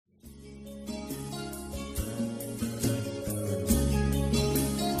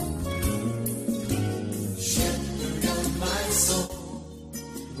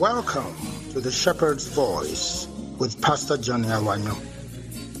Welcome to the Shepherd's Voice with Pastor Johnny Awanyo.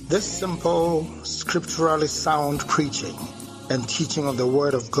 This simple, scripturally sound preaching and teaching of the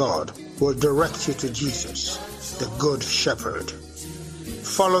Word of God will direct you to Jesus, the Good Shepherd.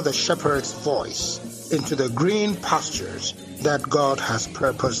 Follow the Shepherd's voice into the green pastures that God has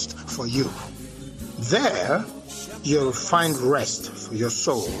purposed for you. There, you'll find rest for your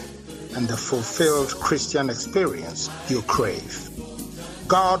soul and the fulfilled Christian experience you crave.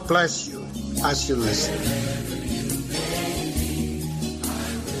 God bless you as you listen.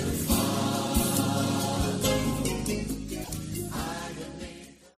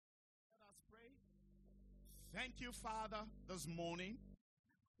 Thank you, Father, this morning.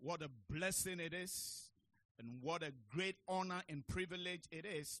 What a blessing it is, and what a great honor and privilege it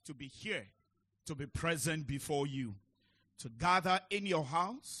is to be here, to be present before you, to gather in your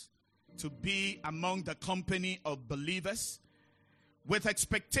house, to be among the company of believers, with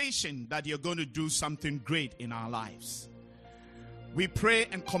expectation that you're going to do something great in our lives. We pray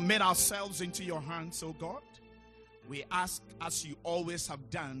and commit ourselves into your hands, oh God. We ask, as you always have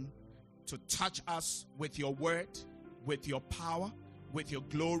done, to touch us with your word, with your power, with your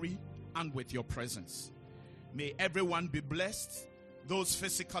glory, and with your presence. May everyone be blessed, those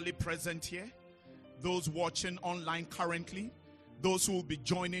physically present here, those watching online currently, those who will be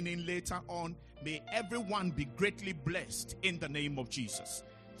joining in later on. May everyone be greatly blessed in the name of Jesus.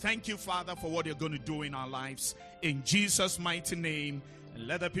 Thank you, Father, for what you're going to do in our lives. In Jesus' mighty name. And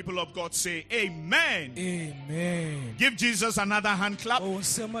let the people of God say, Amen. Amen. Give Jesus another hand clap.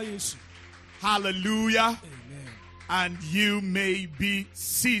 Hallelujah. Amen. And you may be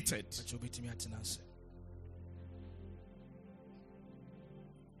seated.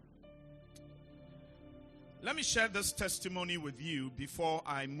 Let me share this testimony with you before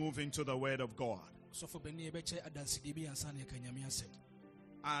I move into the Word of God.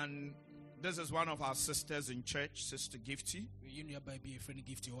 And this is one of our sisters in church, Sister Gifty.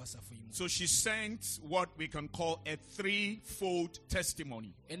 So she sent what we can call a threefold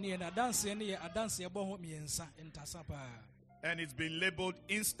testimony. And it's been labeled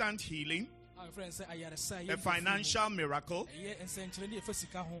instant healing, a financial miracle,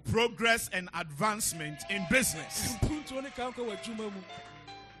 progress and advancement in business.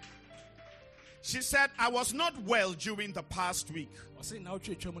 She said, I was not well during the past week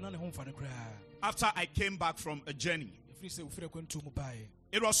after I came back from a journey.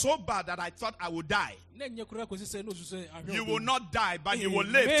 It was so bad that I thought I would die. You will not die, but you will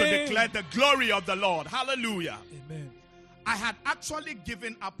live to declare the glory of the Lord. Hallelujah. Amen. I had actually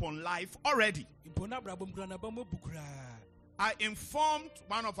given up on life already. I informed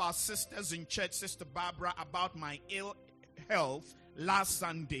one of our sisters in church, Sister Barbara, about my ill health last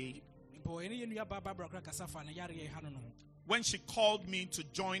Sunday when she called me to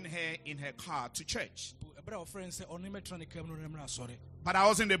join her in her car to church. But I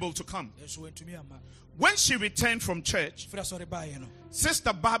wasn't able to come. When she returned from church,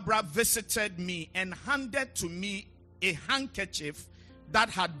 Sister Barbara visited me and handed to me a handkerchief that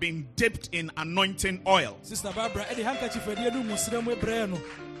had been dipped in anointing oil. Sister Barbara,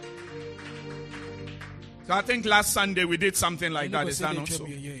 so I think last Sunday we did something like that. Is that not so?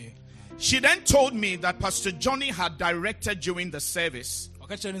 She then told me that Pastor Johnny had directed during the service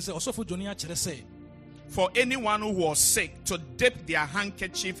for anyone who was sick to dip their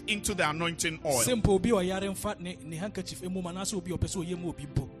handkerchief into the anointing oil.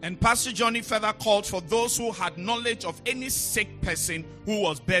 And Pastor Johnny further called for those who had knowledge of any sick person who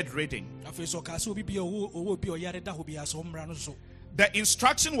was bedridden. The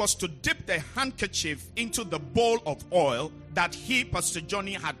instruction was to dip the handkerchief into the bowl of oil that he, Pastor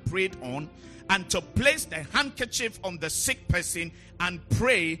Johnny, had prayed on, and to place the handkerchief on the sick person and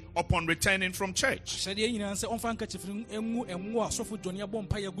pray upon returning from church.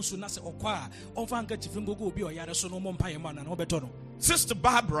 Sister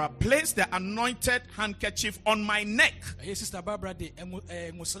Barbara placed the anointed handkerchief on my neck,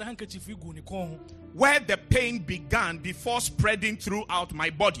 where the pain began before spreading throughout my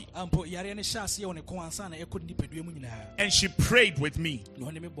body. And she prayed with me.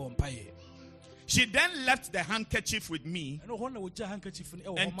 She then left the handkerchief with me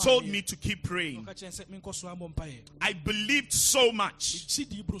and told me to keep praying. I believed so much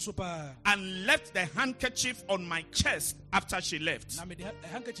and left the handkerchief on my chest after she left.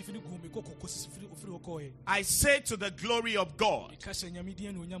 I say to the glory of God,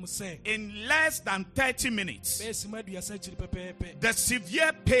 in less than 30 minutes, the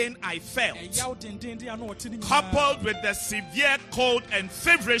severe pain I felt, coupled with the severe cold and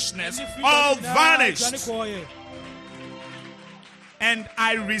feverishness, all vanished. and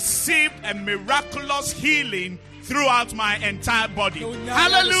I received a miraculous healing throughout my entire body.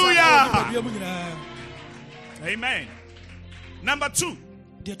 Hallelujah. Amen. Number 2.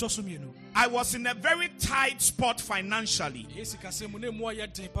 I was in a very tight spot financially.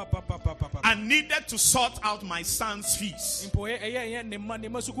 I needed to sort out my son's fees.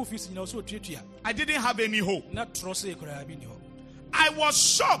 I didn't have any hope. I was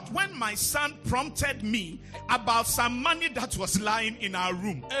shocked when my son prompted me about some money that was lying in our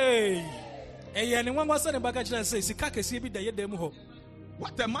room.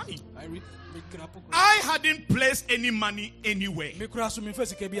 What the money? I hadn't placed any money anywhere.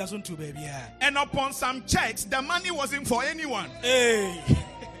 And upon some checks, the money wasn't for anyone.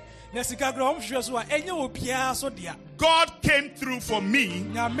 God came through for me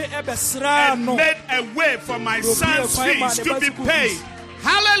and made a way for my son's fees to be paid.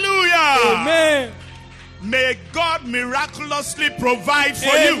 Hallelujah. Amen. May God miraculously provide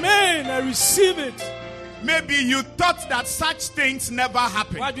for you. Amen. I receive it. Maybe you thought that such things never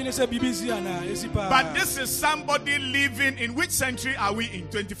happen. But this is somebody living in which century are we in?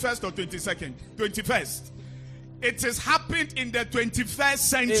 21st or 22nd? 21st. It has happened in the 21st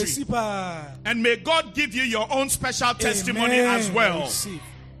century. And may God give you your own special testimony as well.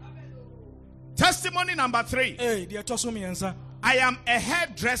 Testimony number 3. I am a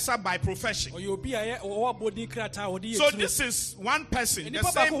hairdresser by profession. So this is one person, the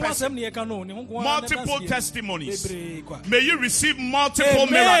same person. Multiple testimonies. May you receive multiple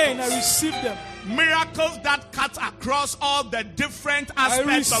miracles. I receive them. Miracles that cut across all the different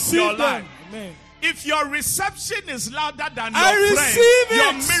aspects of your life. Amen. If your reception is louder than your friend,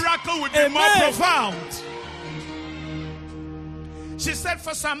 your miracle will be more profound. She said,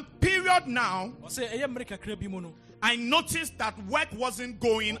 for some period now, I noticed that work wasn't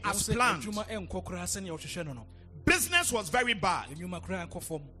going as planned. Business was very bad.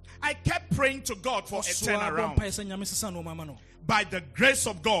 I kept praying to God for a turnaround. By the grace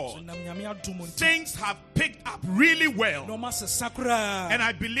of God, things have picked up really well. And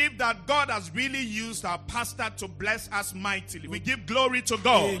I believe that God has really used our pastor to bless us mightily. We give glory to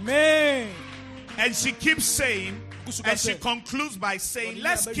God. Amen. And she keeps saying, and she concludes by saying,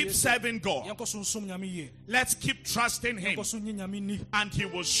 let's keep serving God. Let's keep trusting Him. And He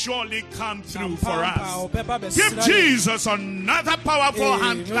will surely come through for us. Give Jesus another powerful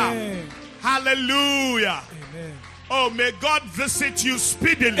hand clap. Hallelujah. Amen. Oh, may God visit you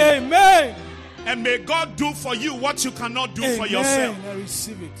speedily. Amen. And may God do for you what you cannot do for yourself. I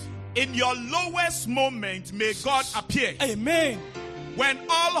receive it. In your lowest moment, may God appear. Amen. When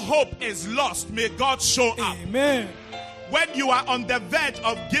all hope is lost, may God show up. Amen. When you are on the verge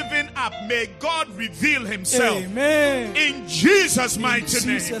of giving up, may God reveal Himself. Amen. In Jesus' mighty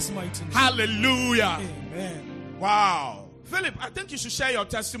name. Name. Hallelujah. Amen. Wow. Philip, I think you should share your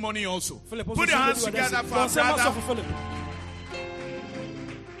testimony also. Philip, put your hands together for our brother.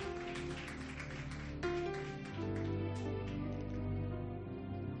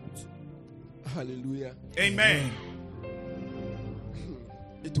 Hallelujah. Amen.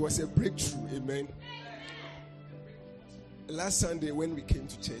 It was a breakthrough. Amen. Last Sunday when we came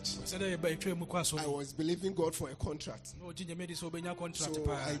to church, I was believing God for a contract. So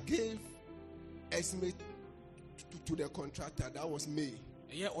I gave estimate to the contractor. That was May.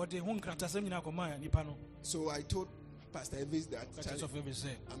 So I told Pastor Evis that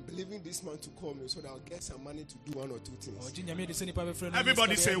I'm believing this man to call me so that I'll get some money to do 1 or 2 things.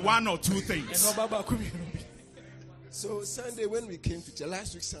 Everybody say 1 or 2 things. So Sunday when we came to church,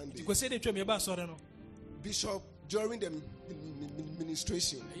 last week Sunday, Bishop, during the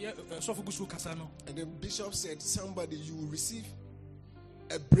ministration, and the bishop said, somebody, you will receive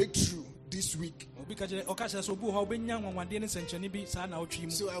a breakthrough this week. So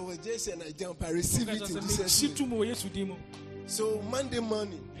I was just saying, I jump, I received it in Jesus' name. So Monday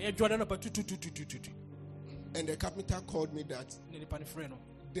morning, and the carpenter called me that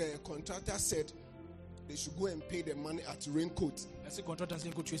the contractor said they should go and pay the money at Raincoat.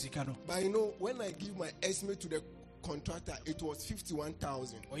 But you know, when I give my estimate to the contractor, it was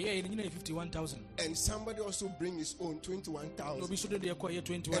 51,000. And somebody also bring his own 21,000.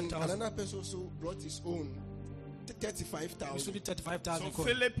 And another person also brought his own 35,000. So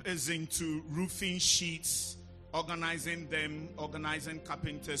Philip is into roofing sheets, organizing them, organizing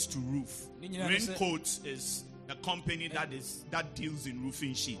carpenters to roof. Raincoat is a company that deals in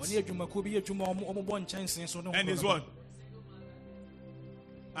roofing sheets. And it's what?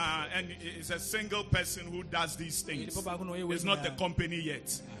 And it's a single person who does these things. It's not the company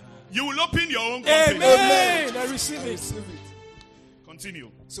yet. You will open your own company. Amen. I receive it.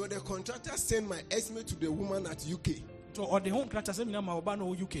 Continue. So the contractor sent my estimate to the woman at UK. And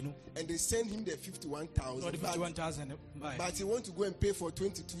they send him the 51,000. But he want to go and pay for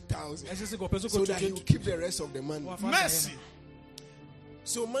 22,000 so that he will keep the rest of the money. Mercy.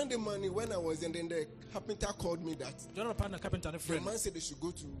 So Monday morning when I was in, then the carpenter called me that the man said they should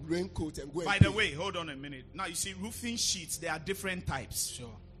go to Raincoat and go and By pay. the way, hold on a minute. Now you see roofing sheets, there are different types. Sure.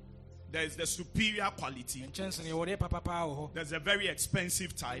 There's the superior quality. There's a very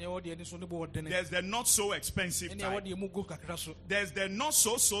expensive type. There's the not so expensive type. There's the not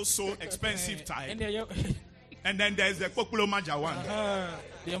so expensive type. And then there's the Pokulomaja one.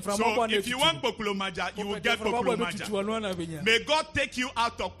 So if you want Pokulomaja, you will get Pokulomaja. May God take you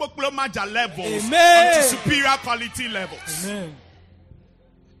out of Pokulomaja levels to superior quality levels. Amen.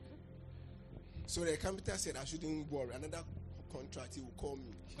 So the carpenter said I shouldn't worry. Another contract, he will call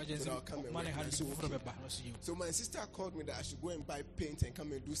me. So I'll come and work. So my sister called me that I should go and buy paint and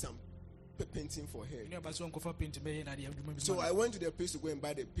come and do some painting for her. So I went to the place to go and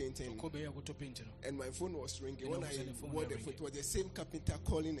buy the painting, and my phone was ringing. When I wore the phone, it was the same carpenter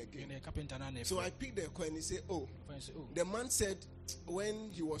calling again. So I picked the call and he said, "Oh, the man said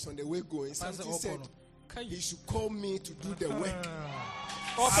when he was on the way going, something said he should call me to do the work.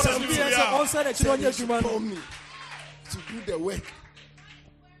 He should call me to do the work.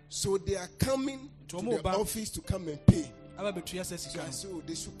 So they are coming to the office to come and pay." So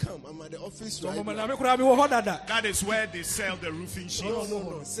they should come. I'm at the office right now. That is where they sell the roofing sheets.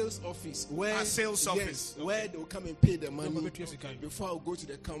 No. Sales office. Sales office. Yes, where they'll come and pay the money before I'll go to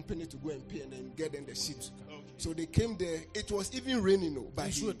the company to go and pay and then get them the sheet. Okay. So they came there. It was even raining.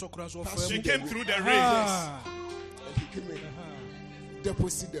 But she came through the rain. Yes. And he came and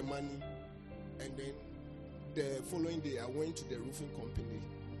deposited the money. And then the following day, I went to the roofing company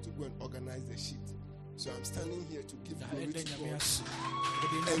to go and organize the sheet. So I'm standing here to give glory to God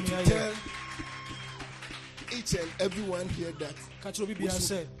and to tell each and everyone here that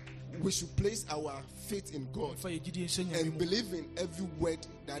we should place our faith in God and believe in every word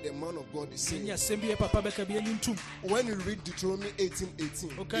that the man of God is saying. When you read Deuteronomy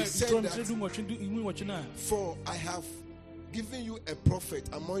 18:18, he said that, "For I have given you a prophet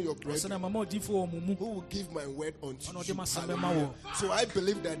among your brethren who will give my word unto you." Hallelujah. So I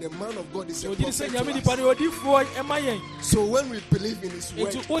believe that the man of God is a prophet to us. So when we believe in his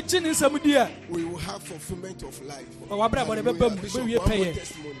word, we will have fulfillment of life. Bishop,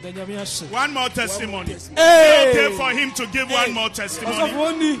 One more testimony. Is it okay for him to give one more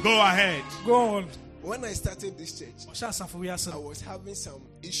testimony? Go ahead. Go on. When I started this church, I was having some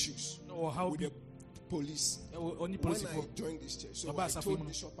issues with the police when I joined this church. So I told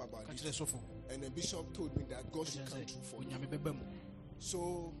Bishop about it, and the Bishop told me that God should come through for me.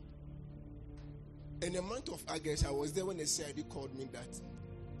 So in the month of August, I was there when the CID called me that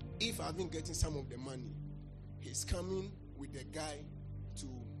if I've been getting some of the money, he's coming with the guy to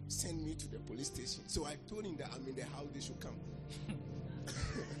send me to the police station. So I told him that I'm in the house, they should come.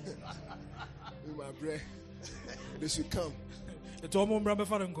 With my breath, they should come. So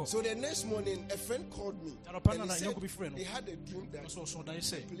the next morning, a friend called me and he said he had a dream that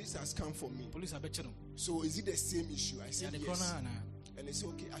the police has come for me. So is it the same issue? I said yes. And he said,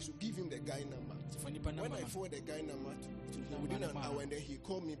 okay, I should give him the guy number. When I forward the guy number to him within an hour, and then he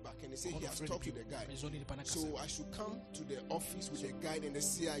called me back and he said he has talked to the guy. So I should come to the office with the guy and the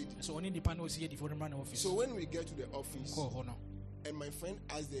CID. So when we get to the office, and my friend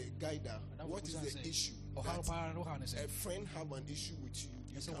asked the guy that, what is the issue? That a friend have an issue with you.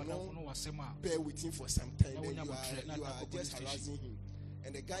 You cannot bear with him for some time. Then you are just harassing him.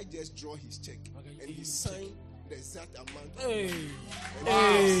 And the guy just draw his check. And he signed the exact amount. And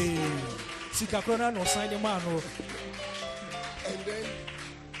then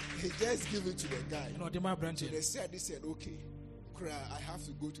he just give it to the guy. So the CID said, okay, I have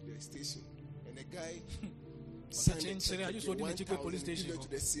to go to the station. And the guy signed the check, 1,000, give it to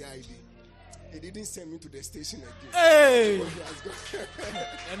the CID. He didn't send me to the station again. Hey!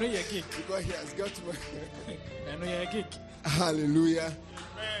 Because he has got my Hallelujah.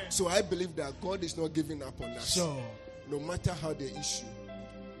 Amen. So I believe that God is not giving up on us. Sure. No matter how the issue,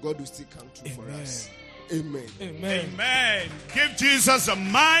 God will still come through for us. Amen. Amen. Amen. Give Jesus a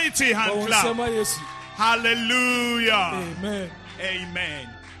mighty hand clap. Hallelujah. Amen. Amen.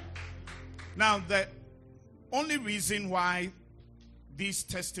 Now, the only reason why these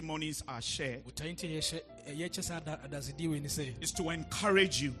testimonies are shared is to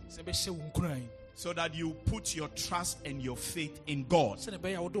encourage you so that you put your trust and your faith in God,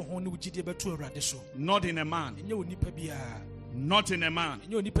 not in a man, not in a man,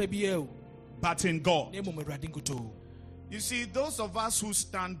 but in God. You see, those of us who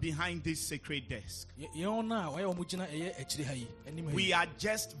stand behind this sacred desk, we are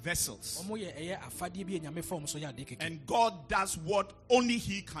just vessels. And God does what only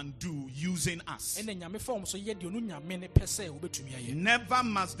He can do using us. Never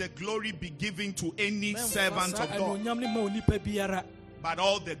must the glory be given to any servant of God, but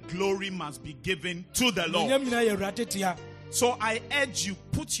all the glory must be given to the Lord. So I urge you,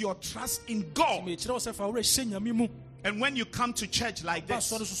 put your trust in God. And when you come to church like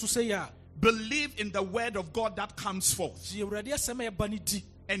this, believe in the word of God that comes forth.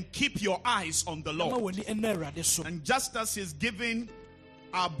 And keep your eyes on the Lord. And just as He's giving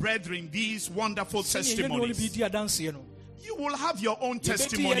our brethren these wonderful testimonies, you will have your own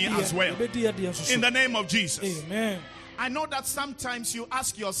testimony as well. In the name of Jesus. Amen. I know that sometimes you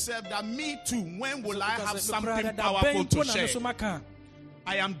ask yourself that, me too, when will I have something powerful to share?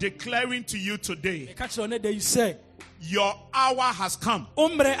 I am declaring to you today, your hour has come.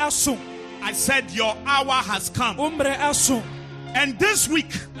 I said your hour has come. And this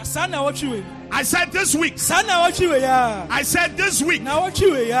week, I said this week, I said this week,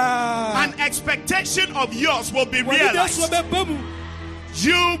 an expectation of yours will be realized.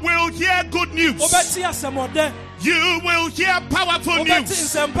 You will hear good news. You will hear powerful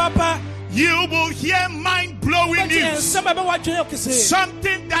news. You will hear mind-blowing news.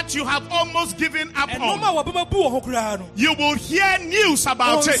 Something that you have almost given up on. You will hear news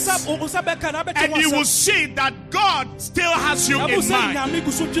about it. And you will see that God still has you in mind.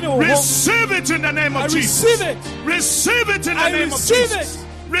 Receive it in the name of Jesus. Receive it in the name of Jesus.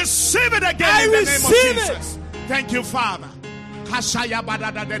 Receive it again in the name of Jesus. Thank you, Father. May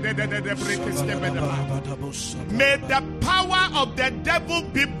the power of the devil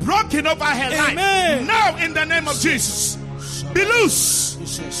be broken over her life. Now in the name of Jesus. Be loose.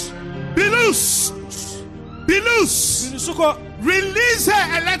 Be loose. Be loose. Release her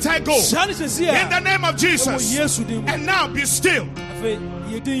and let her go. In the name of Jesus. And now be still.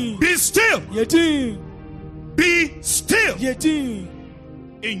 Be still. Be still.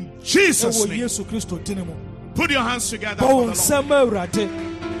 In Jesus' name. Put your hands together for the Lord.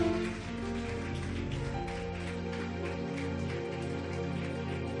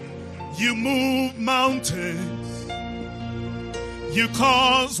 You move mountains. You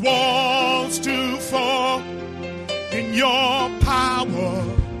cause walls to fall. In your power,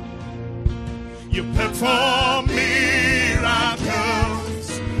 you perform miracles.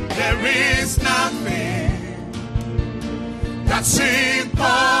 There is nothing that's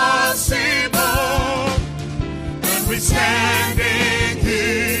impossible. We're standing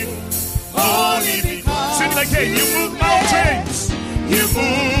here only because sing again. You move mountains. You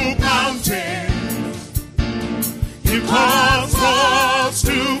move mountains. You cause walls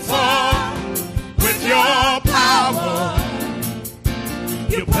to fall with your power.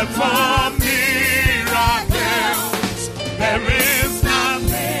 You perform miracles. There is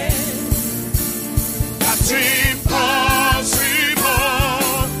nothing that's impossible.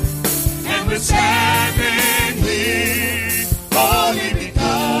 And we're standing only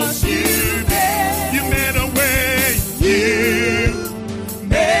because you made a way. You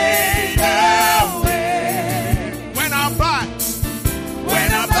made a way. When our backs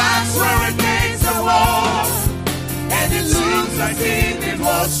were against the wall, and it looks like it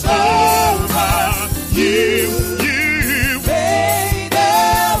was over, you made a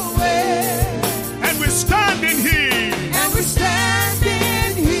way. And we're standing here. And we're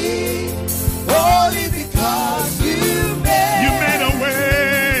standing here only because you made a way.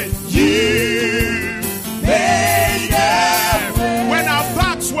 When our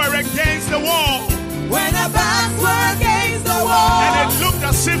backs were against the wall. When our backs were against the wall. And it looked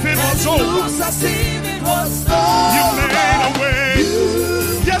as if it was over. You made a way.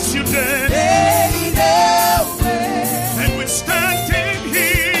 Yes, you did. And we're standing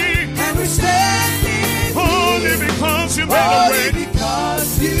here. Only because you made a way.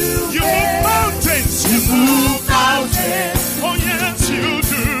 You move mountains. You move mountains. Oh yes, you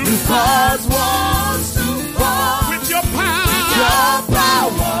do. You cause walls to fall with your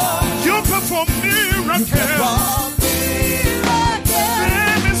power. You perform miracles.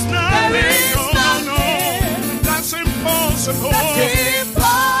 There is nothing, that's impossible.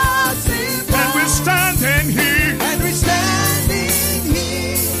 And we're standing here.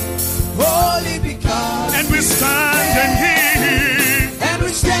 Only because. And we're standing here.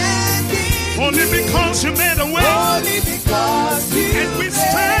 Only because you made a way. Only because you and we're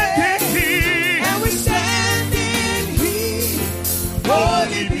standing here. And we're standing here.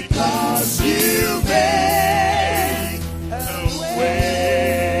 Only because you made a way.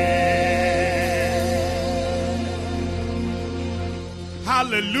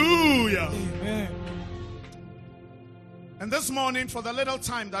 Hallelujah. Amen. And this morning, for the little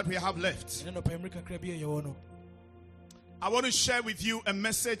time that we have left, I want to share with you a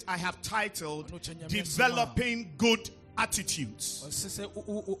message I have titled Developing Good Attitudes.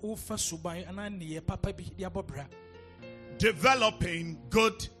 Developing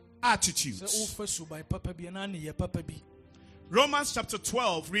Good Attitudes. Romans chapter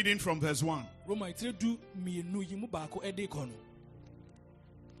 12, reading from verse 1.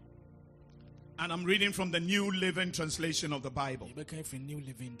 And I'm reading from the New Living Translation of the Bible.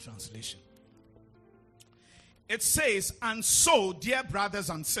 It says, and so, dear brothers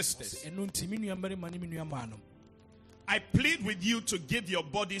and sisters, I plead with you to give your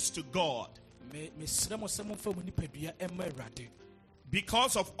bodies to God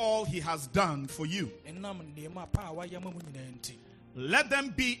because of all he has done for you. Let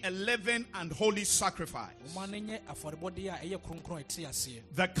them be a living and holy sacrifice,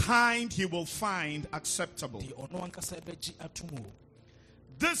 the kind he will find acceptable.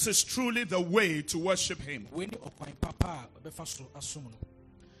 This is truly the way to worship him.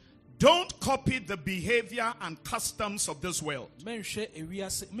 Don't copy the behavior and customs of this world,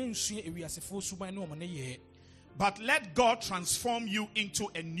 but let God transform you into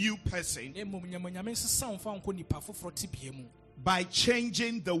a new person by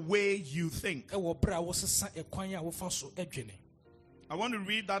changing the way you think. I want to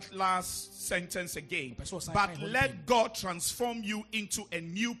read that last sentence again. But let God transform you into a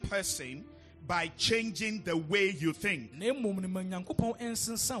new person by changing the way you think.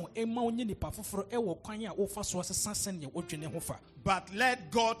 But let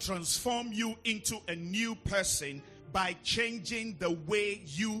God transform you into a new person by changing the way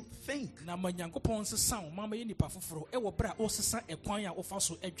you think.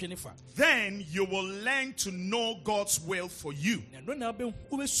 Then you will learn to know God's will for you,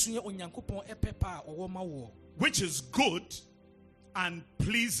 which is good and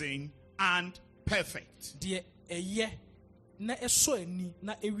pleasing and perfect.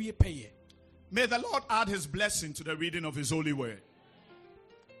 May the Lord add his blessing to the reading of his holy word.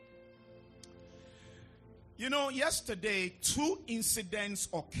 You know, yesterday 2 incidents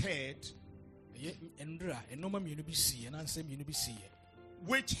occurred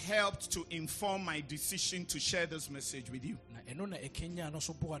which helped to inform my decision to share this message with you.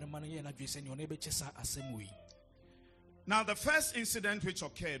 Now, the first incident which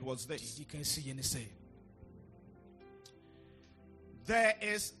occurred was this. There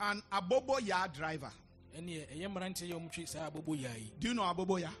is an Aboboya driver. Do you know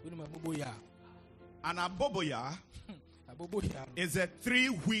Aboboya? An Aboboya is a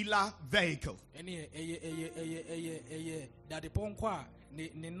 3-wheeler vehicle.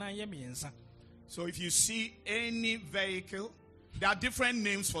 So if you see any vehicle, there are different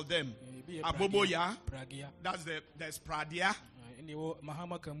names for them. Aboboya, there's Pradia, and you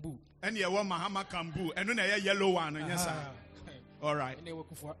Mahama Kambu, and then a yellow one. Yes, all right.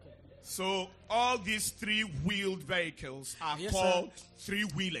 So all these 3-wheeled vehicles are called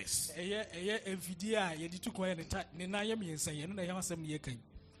 3-wheelers.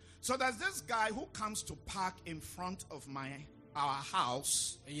 So there's this guy who comes to park in front of our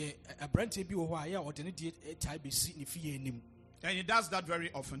house. And he does that very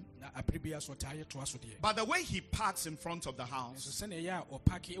often. But the way he parks in front of the house,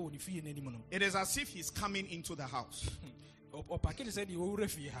 it is as if he's coming into the house.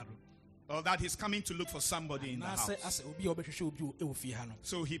 Or that he's coming to look for somebody in the house.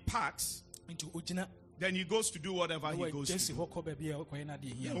 So he parks. Then he goes to do whatever he goes to do.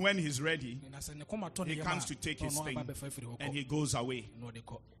 And when he's ready, he comes to take his thing and he goes away.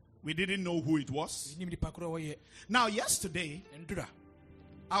 We didn't know who it was. Now, yesterday,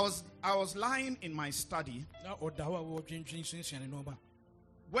 I was lying in my study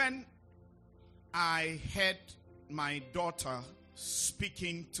when I heard my daughter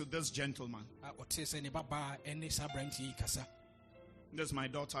speaking to this gentleman. This is my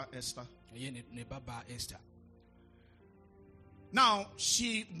daughter Esther. Now,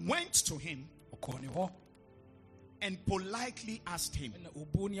 she went to him and politely asked him,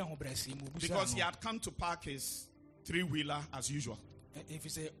 because he had come to park his 3-wheeler as usual.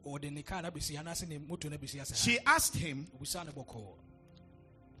 She asked him,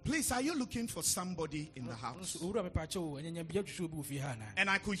 please, are you looking for somebody in the house? And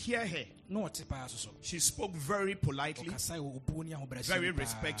I could hear her. She spoke very politely, very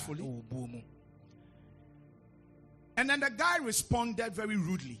respectfully. And then the guy responded very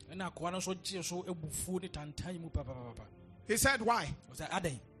rudely. He said, why?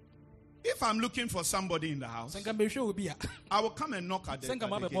 If I'm looking for somebody in the house, I will come and knock at the gate.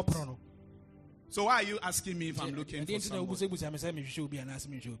 So why are you asking me if I'm looking for somebody?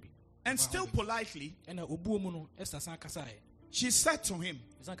 And still politely, she said to him,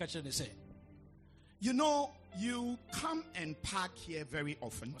 you know, you come and park here very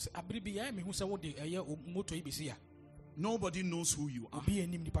often. Nobody knows who you are.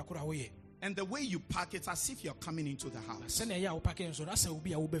 And the way you park, it's as if you're coming into the house.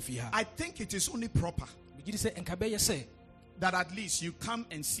 I think it is only proper that at least you come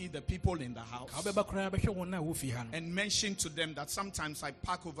and see the people in the house and mention to them that sometimes I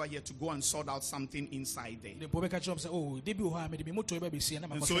park over here to go and sort out something inside there. And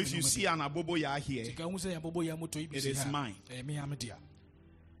so if you see an aboboya here, it is mine.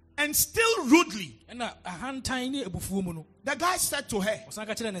 And still rudely, the guy said to her,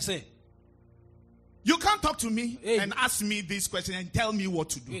 you can't talk to me and ask me this question and tell me what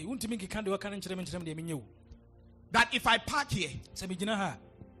to do. That if I park here,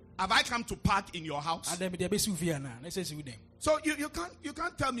 have I come to park in your house? So you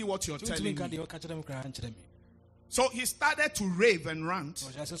can't tell me what you're telling me. So he started to rave and rant.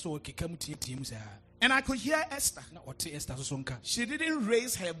 And I could hear Esther. She didn't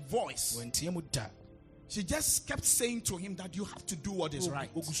raise her voice. She just kept saying to him that you have to do what is right.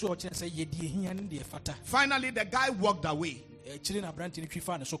 Finally, the guy walked away,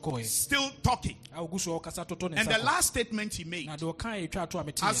 still talking. And the last statement he made as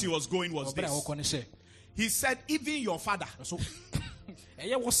he was going was this. He said, even your father,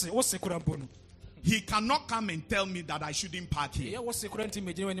 he cannot come and tell me that I shouldn't park here.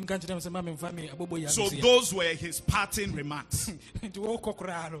 So those were his parting remarks.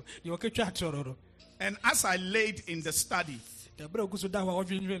 And as I laid in the study,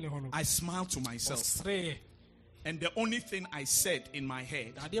 I smiled to myself. And the only thing I said in my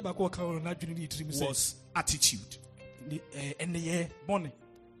head was attitude.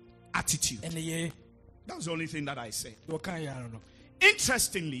 Attitude. That was the only thing that I said.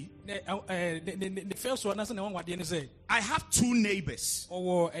 Interestingly, I have two neighbors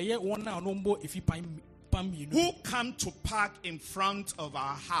who come to park in front of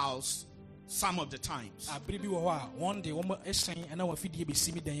our house some of the times.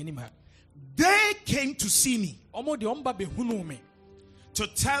 They came to see me to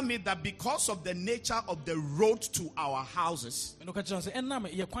tell me that because of the nature of the road to our houses,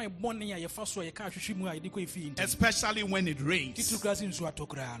 especially when it rains,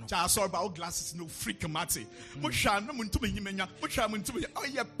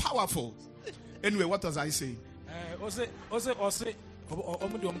 powerful. Anyway, what was I saying?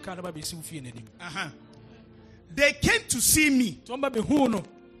 They came to see me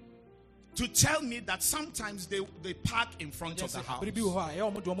to tell me that sometimes they park in front of the house.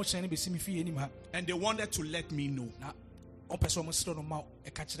 And they wanted to let me know.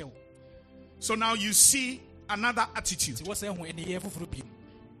 So now you see another attitude.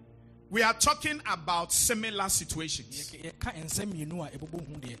 We are talking about similar situations.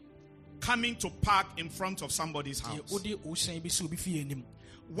 Coming to park in front of somebody's house.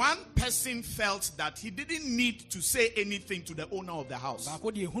 One person felt that he didn't need to say anything to the owner of the house.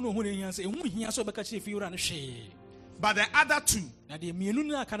 But the other two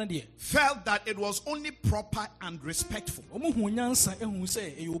felt that it was only proper and respectful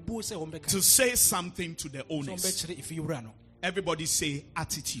to say something to the owners. Everybody say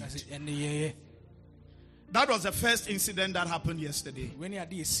attitude. That was the first incident that happened yesterday.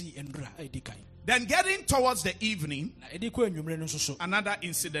 Then getting towards the evening, another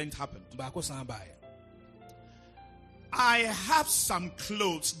incident happened. I have some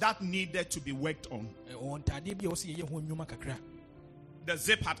clothes that needed to be worked on. The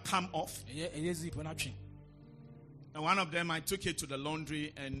zip had come off. And one of them, I took it to the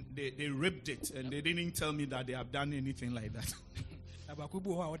laundry and they ripped it. And they didn't tell me that they have done anything like that.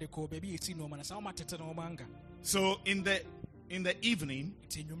 So in the evening,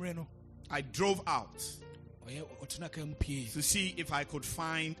 I drove out to see if I could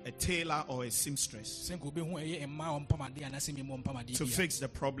find a tailor or a seamstress to fix the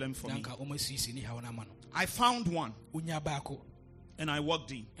problem for me. I found one and I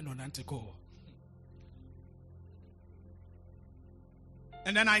walked in.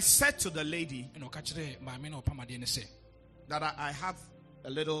 And then I said to the lady that I have a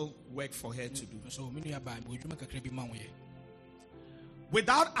little work for her to do.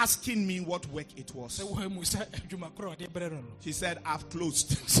 Without asking me what work it was, she said, I've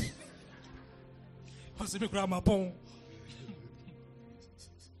closed.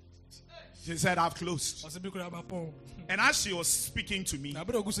 She said, I've closed. And as she was speaking to me,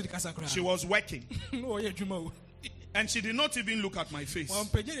 she was working. And she did not even look at my face.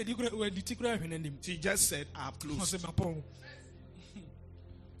 She just said, I've closed.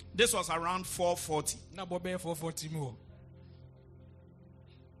 This was around 4:40.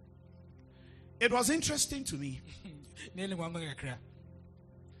 It was interesting to me.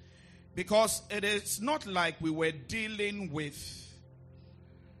 Because it is not like we were dealing with,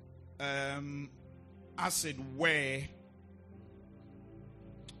 as it were,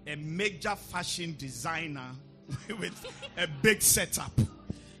 a major fashion designer with a big setup.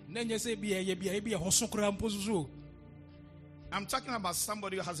 I'm talking about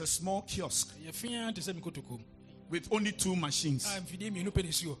somebody who has a small kiosk with only 2 machines.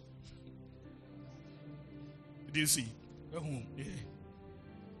 Do you see? Yeah.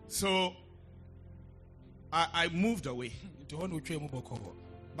 So I moved away.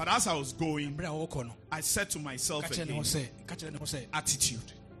 But as I was going, I said to myself again,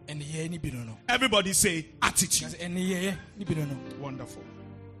 attitude. Everybody say attitude. Wonderful.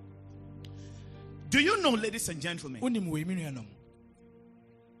 Do you know, ladies and gentlemen,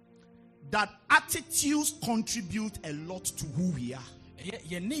 that attitudes contribute a lot to who we are?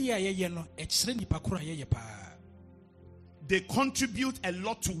 They contribute a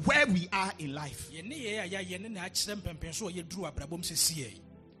lot to where we are in life.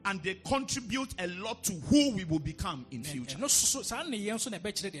 And they contribute a lot to who we will become in future.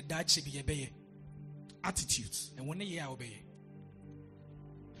 Attitudes.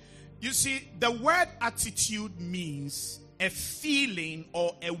 You see, the word attitude means a feeling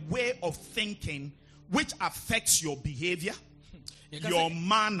or a way of thinking which affects your behavior, your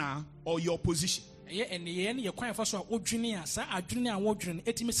manner, or your position.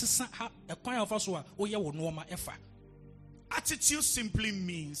 Attitude simply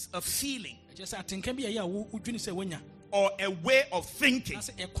means a feeling or a way of thinking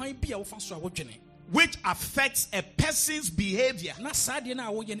which affects a person's behavior or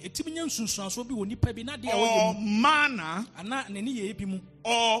manner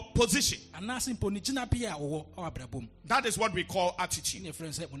or position. That is what we call attitude.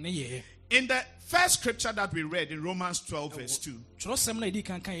 In the first scripture that we read in Romans 12 verse 2,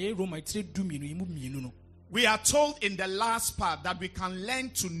 we are told in the last part that we can learn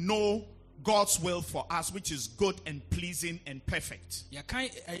to know God's will for us, which is good and pleasing and perfect.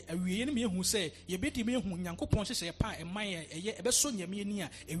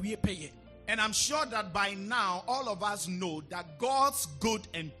 And I'm sure that by now all of us know that God's good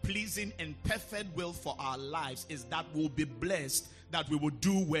and pleasing and perfect will for our lives is that we'll be blessed, that we will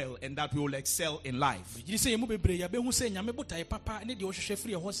do well, and that we will excel in life.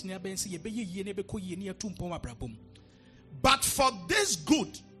 But for this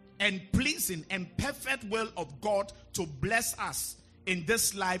good and pleasing and perfect will of God to bless us in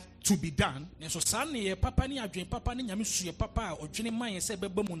this life to be done,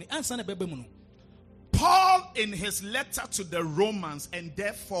 Paul in his letter to the Romans, and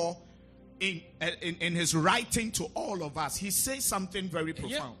therefore in his writing to all of us, he says something very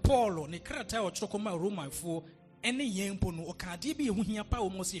profound.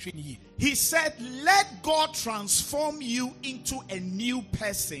 He said, let God transform you into a new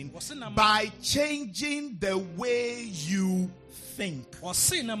person by changing the way you think.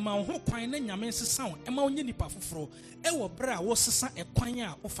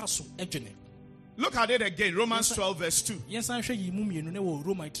 Look at it again, Romans 12 verse 2.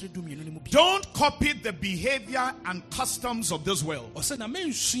 Don't copy the behavior and customs of this world,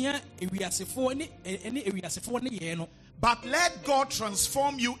 but let God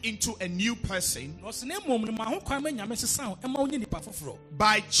transform you into a new person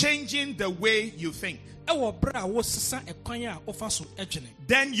by changing the way you think.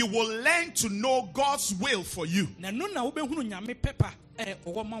 Then you will learn to know God's will for you,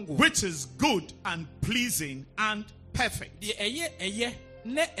 which is good and pleasing and perfect.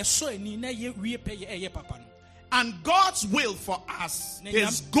 And God's will for us,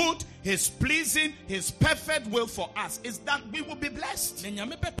 His good, His pleasing, His perfect will for us is that we will be blessed,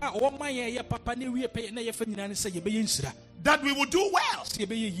 that we will do well,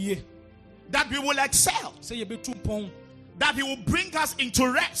 that we will excel, that He will bring us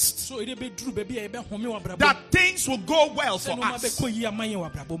into rest, that things will go well for us.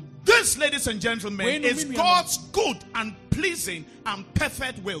 This, ladies and gentlemen, is God's good and pleasing and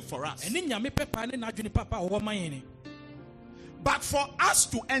perfect will for us. But for us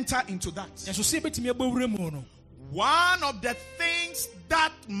to enter into that, one of the things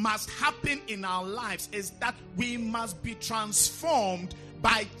that must happen in our lives is that we must be transformed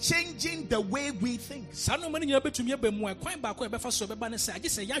by changing the way we think.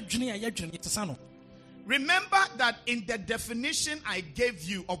 Remember that in the definition I gave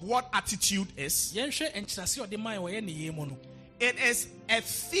you of what attitude is, it is a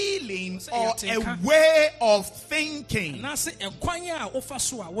feeling or a way of thinking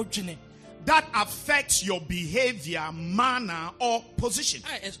that affects your behavior, manner, or position.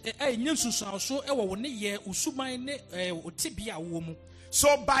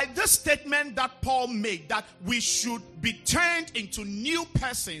 So by this statement that Paul made, that we should be turned into new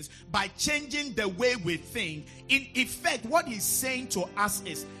persons by changing the way we think, in effect, what he's saying to us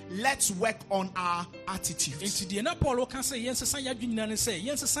is, let's work on our attitudes.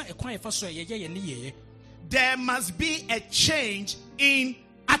 There must be a change in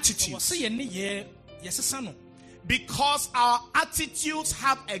attitudes. Because our attitudes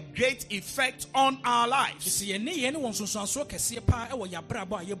have a great effect on our lives,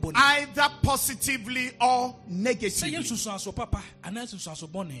 either positively or negatively.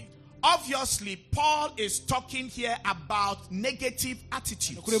 Obviously, Paul is talking here about negative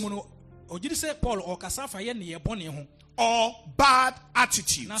attitudes or bad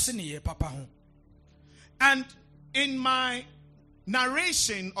attitudes. And in my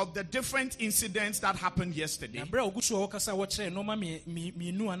narration of the different incidents that happened yesterday,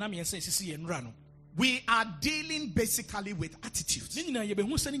 we are dealing basically with attitudes.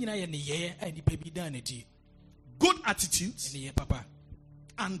 Good attitudes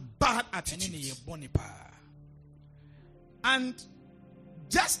and bad attitudes. And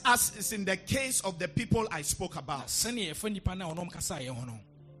just as is in the case of the people I spoke about, for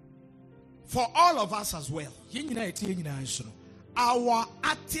all of us as well, our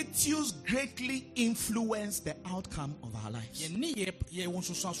attitudes greatly influence the outcome of our lives.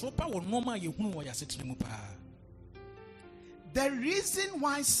 The reason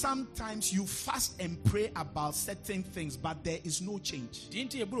why sometimes you fast and pray about certain things, but there is no change,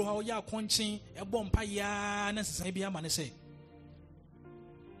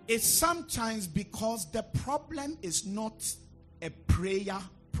 is sometimes because the problem is not a prayer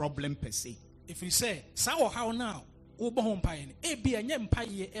problem per se. If you say, how now?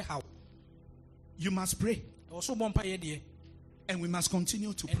 You must pray, and we must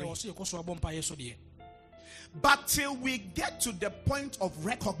continue to pray. But till we get to the point of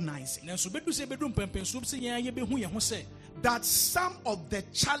recognizing that some of the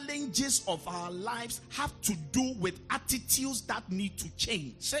challenges of our lives have to do with attitudes that need to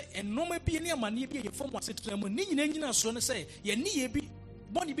change,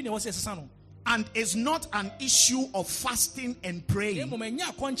 and it's not an issue of fasting and praying.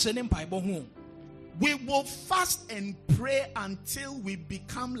 We will fast and pray until we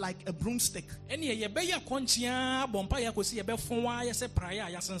become like a broomstick.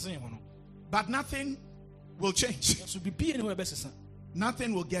 But nothing will change.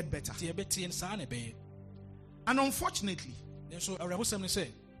 Nothing will get better. And unfortunately,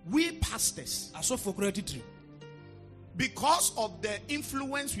 we pastors, because of the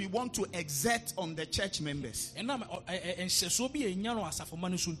influence we want to exert on the church members,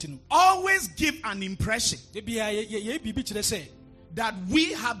 always give an impression that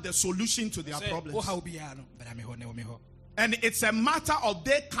we have the solution to their problems. And it's a matter of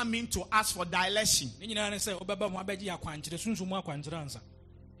they coming to us for dilatation.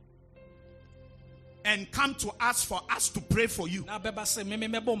 And come to us for us to pray for you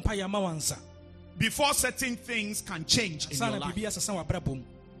before certain things can change in your life.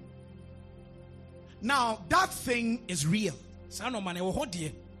 Now, that thing is real.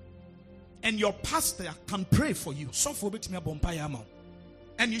 And your pastor can pray for you.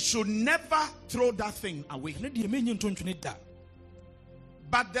 And you should never throw that thing away.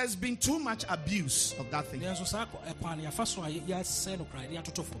 But there's been too much abuse of that thing.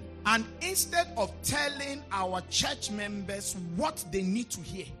 And instead of telling our church members what they need to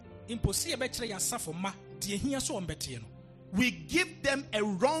hear, we give them a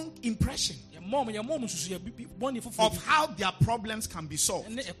wrong impression of how their problems can be solved.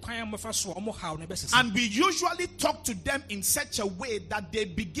 And we usually talk to them in such a way that they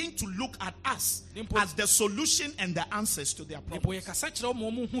begin to look at us as the solution and the answers to their problems.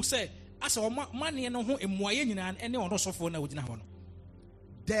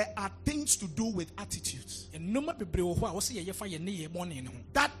 There are things to do with attitudes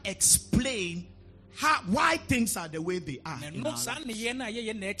that explain why things are the way they are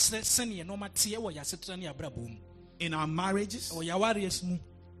in our marriages,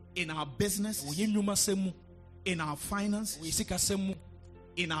 in our business, in our finances,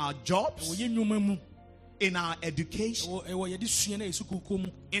 in our jobs, in our education,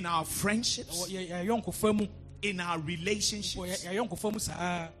 in our friendships, in our relationships.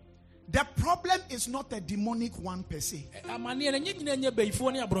 The problem is not a demonic one per se.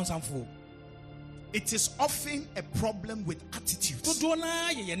 It is often a problem with attitudes.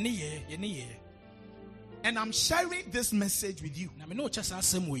 And I'm sharing this message with you,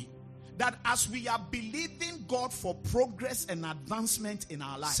 that as we are believing God for progress and advancement in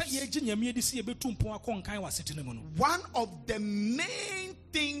our lives, one of the main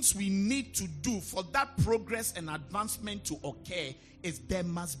things we need to do for that progress and advancement to occur is there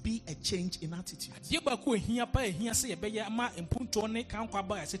must be a change in attitude.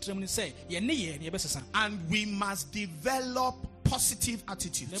 And we must develop positive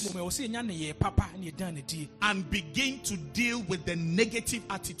attitudes and begin to deal with the negative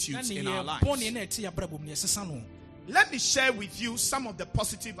attitudes in our lives. Let me share with you some of the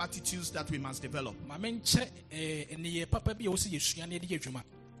positive attitudes that we must develop.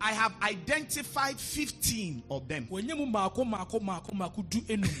 I have identified 15 of them, but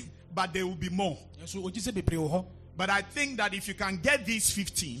there will be more. But I think that if you can get these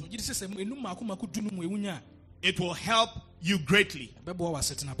 15, it will help you greatly, and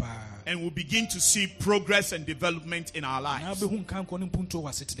we'll begin to see progress and development in our lives.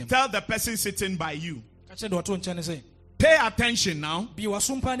 Tell the person sitting by you, pay attention now,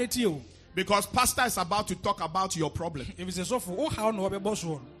 because Pastor is about to talk about your problem.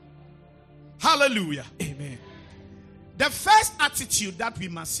 Hallelujah. Amen. The first attitude that we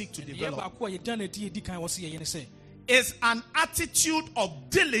must seek to develop is an attitude of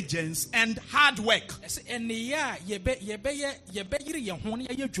diligence and hard work.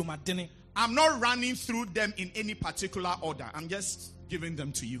 I'm not running through them in any particular order. I'm just giving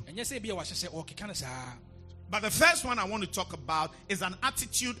them to you. But the first one I want to talk about is an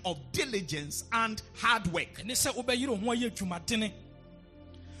attitude of diligence and hard work.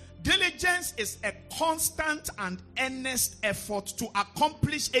 Diligence is a constant and earnest effort to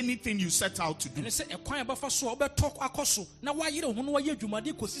accomplish anything you set out to do. It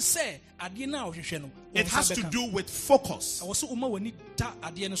has to do with focus.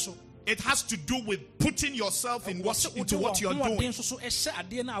 It has to do with putting yourself into what you're doing.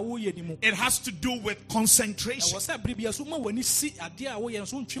 It has to do with concentration. So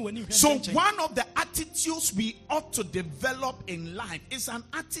one of the attitudes we ought to develop in life is an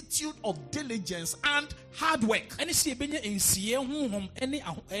attitude of diligence and hard work. Let's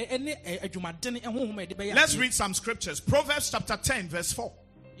read some scriptures. Proverbs chapter 10 verse 4.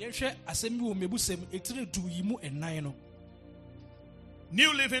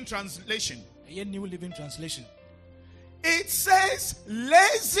 New Living Translation. It says,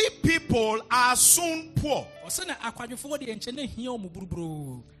 lazy people are soon poor.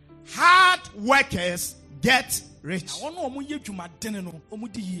 Hard workers get rich.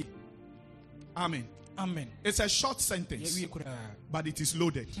 Amen. Amen. It's a short sentence, but it is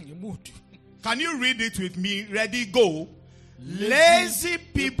loaded. Can you read it with me? Ready, go. Lazy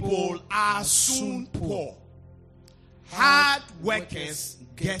people are soon poor. Hard workers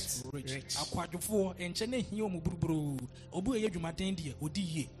get rich.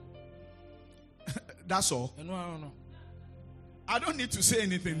 That's all. I don't need to say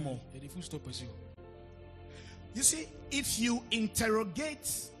anything more. You see, if you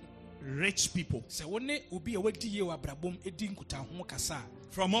interrogate rich people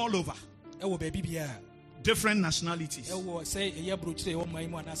from all over, different nationalities,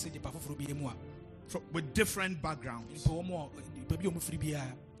 with different backgrounds, one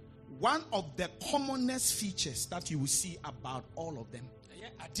of the commonest features that you will see about all of them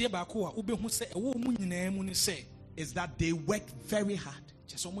is that they work very hard.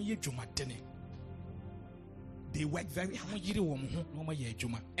 They work very hard.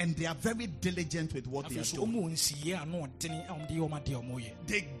 And they are very diligent with what they are doing.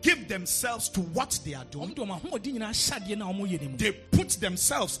 They give themselves to what they are doing. They put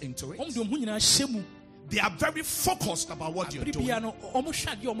themselves into it. They are very focused about what you're doing. And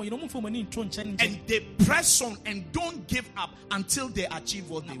they press on and don't give up until they achieve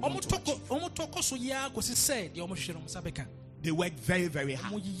what they want to achieve. They work very, very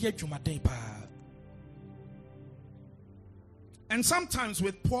hard. And sometimes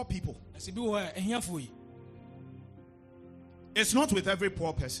with poor people, it's not with every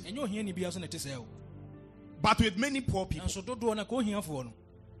poor person, but with many poor people,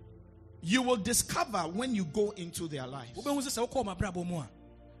 you will discover when you go into their lives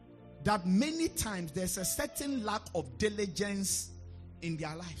that many times there's a certain lack of diligence in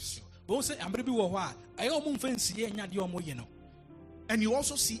their lives. And you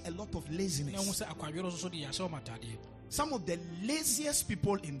also see a lot of laziness. Some of the laziest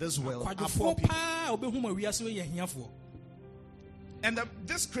people in this world are poor people. And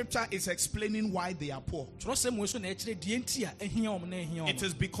this scripture is explaining why they are poor. It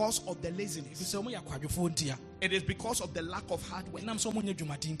is because of the laziness. It is because of the lack of hard work.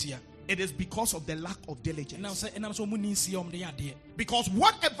 It is because of the lack of diligence. Because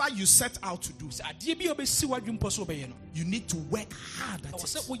whatever you set out to do, you need to work hard at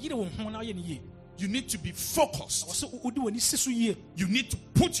it. You need to be focused. You need to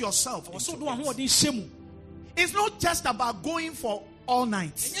put yourself into it. It's not just about going for all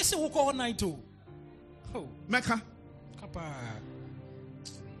night. Mecca.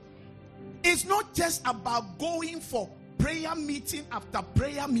 It's not just about going for prayer meeting after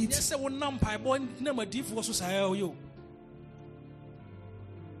prayer meeting.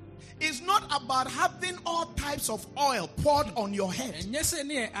 It's not about having all types of oil poured on your head.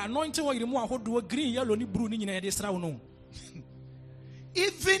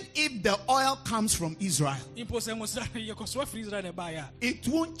 Even if the oil comes from Israel, it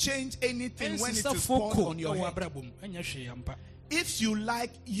won't change anything when it is poured on your head. If you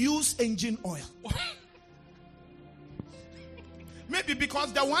like, use engine oil. Maybe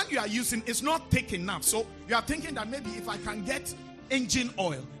because the one you are using is not thick enough. So you are thinking that maybe if I can get engine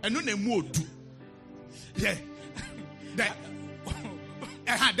oil, and then more do. Yeah.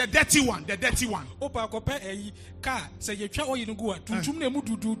 The dirty one. And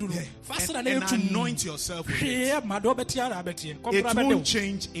anoint yourself with it. It won't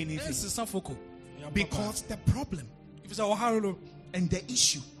change anything. Because the problem and the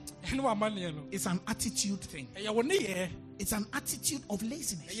issue is an attitude thing. It's an attitude of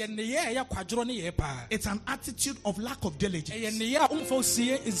laziness. It's an attitude of lack of diligence.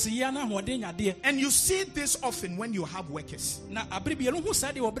 And you see this often when you have workers.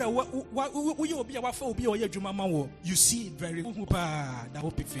 You see it very often.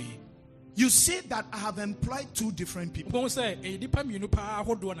 You see that I have employed two different people. One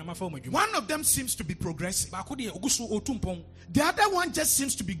of them seems to be progressing. The other one just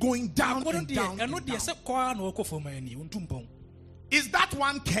seems to be going down and down. And down. Is that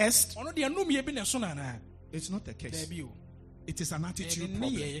one cursed? It's not a curse. It is an attitude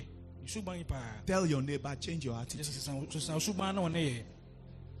problem. Tell your neighbor, change your attitude.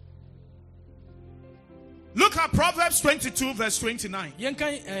 Look at Proverbs 22 verse 29.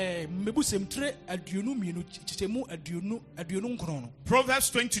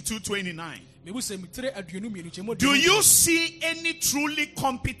 Proverbs 22:29. Do you see any truly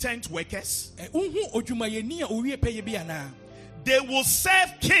competent workers? They will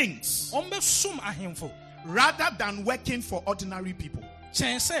serve kings rather than working for ordinary people.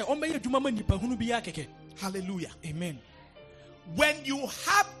 Hallelujah. Amen. When you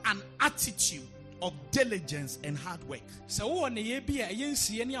have an attitude of diligence and hard work, and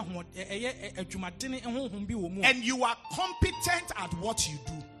you are competent at what you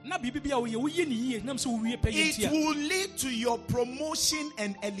do, it will lead to your promotion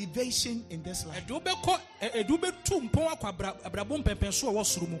and elevation in this life.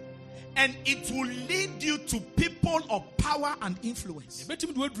 And it will lead you to people of power and influence.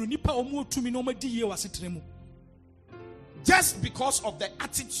 Just because of the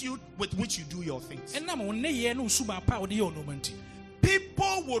attitude with which you do your things.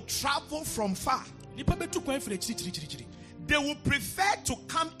 People will travel from far. They will prefer to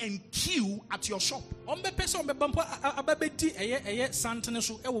come and queue at your shop rather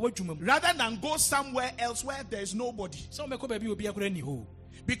than go somewhere else where there is nobody.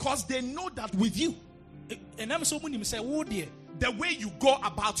 Because they know that with you, the way you go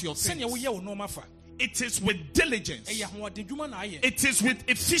about your things, it is with diligence. It is with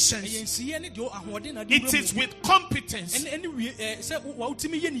efficiency. It is with competence.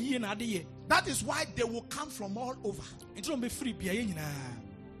 That is why they will come from all over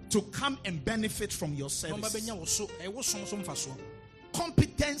to come and benefit from your service.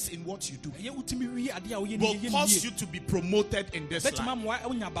 Competence in what you do will cause you to be promoted in this life.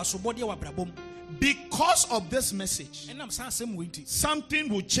 Because of this message, something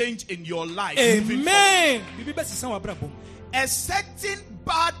will change in your life. Amen. A certain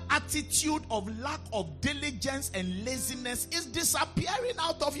bad attitude of lack of diligence and laziness is disappearing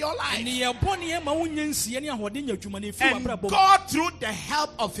out of your life. And God, through the help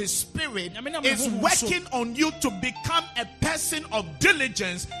of His Spirit, is working on you to become a person of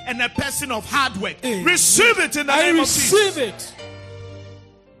diligence and a person of hard work. Receive it in the name of Jesus.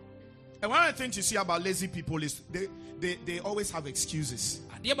 And one of the things you see about lazy people is they always have excuses.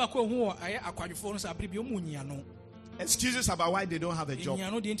 Excuses about why they don't have a job.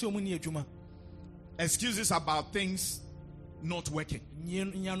 Excuses about things not working.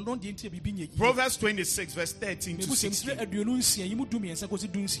 Proverbs 26 verse 13 to 16.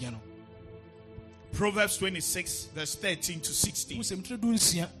 Proverbs 26 verse 13 to 16.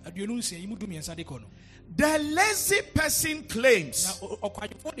 The lazy person claims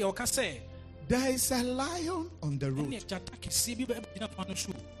there is a lion on the road.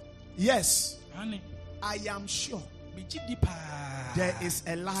 Yes, I am sure there is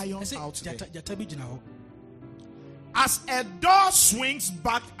a lion out there. As a door swings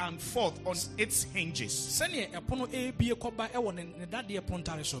back and forth on its hinges, so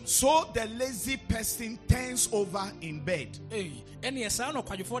the lazy person turns over in bed.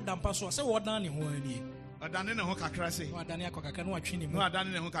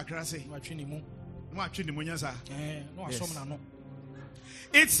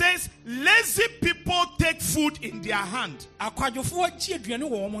 It says lazy people take food in their hand,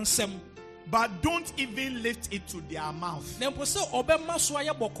 but don't even lift it to their mouth.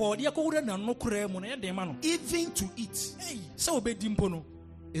 Even to eat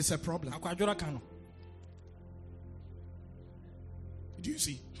is a problem. Do you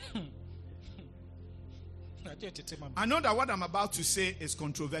see? I know that what I'm about to say is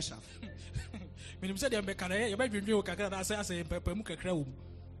controversial.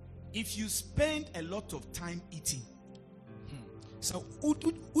 If you spend a lot of time eating, so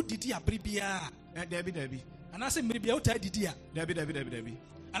Debbie. And I say maybe Debbie.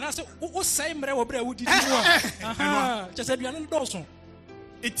 And I say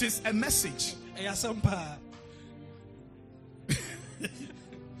it is a message.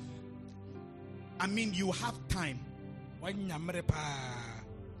 I mean, you have time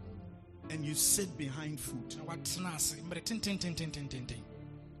and you sit behind food.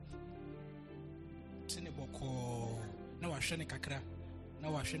 Now I shine kakra.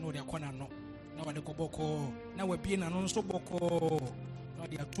 Now I shine no dia kwana no. Now I de boko. Now we be na no so boko. Now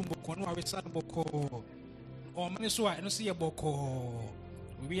dia tumboko no we sad boko. O mane so a no se ye boko.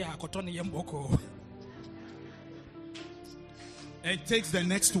 We are akotone ye boko. It takes the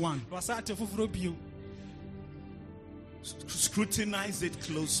next one. Scrutinize it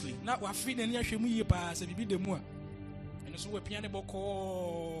closely. Now we feed any ashemu ye pa se bibi demu a. Eno so we piane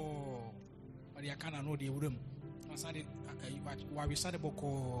boko. But ya kana no de wuram. I will send a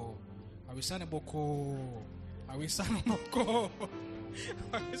boko. I will send a boko. I will send a boko.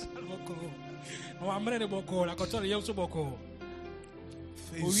 I will send a boko. No, I'm ready boko. I can tell you also boko.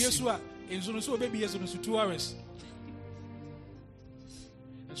 Oh, yes, what? In so baby, yes, 2 hours.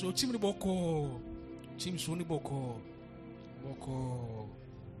 So, Chimney boko. Chim Sony boko. Boko.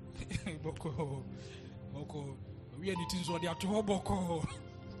 Boko. Boko. We are eating so they are 2 boko.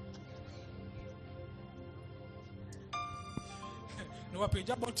 No, I pay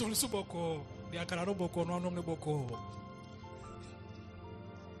Jabot to Suboko. They are Caraboko, no, no, boko.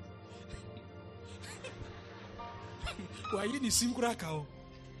 Why you need sim crackle?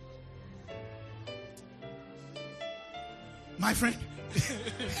 My friend,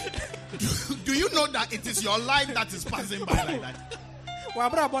 do you know that it is your life that is passing by like that? Why?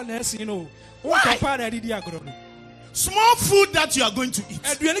 Small food that you are going to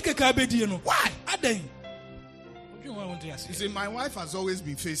eat. Why? You see, my wife has always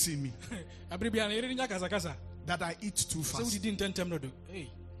been facing me that I eat too fast.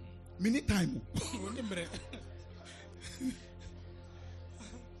 Many times.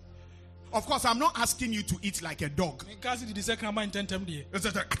 Of course, I'm not asking you to eat like a dog. No.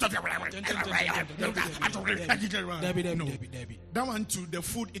 That one to the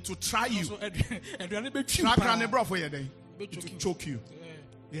food, it will try you. It will choke you.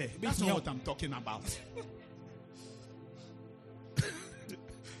 Yeah, that's not what I'm talking about.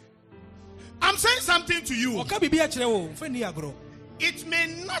 I'm saying something to you. It may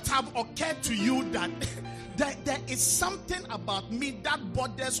not have occurred to you that there is something about me that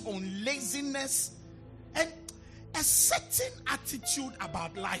borders on laziness and a certain attitude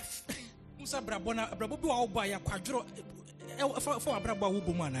about life. You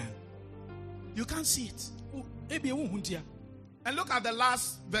can't see it. And look at the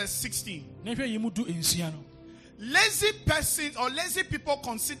last verse 16. Lazy persons or lazy people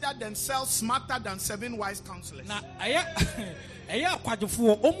consider themselves smarter than 7 wise counselors.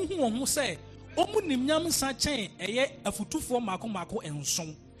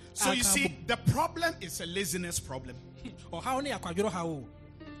 So you see, the problem is a laziness problem.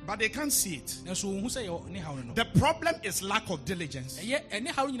 but they can't see it. The The problem is lack of diligence,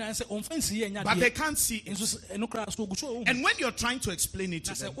 but they can't see it. And when you're trying to explain it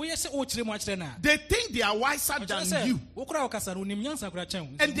to them, they think they are wiser than you,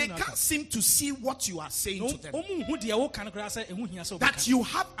 and they can't seem to see what you are saying to them. That you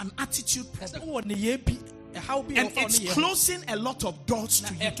have an attitude problem, and it's closing a lot of doors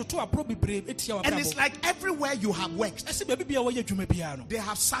to you. And it's like everywhere you have worked, they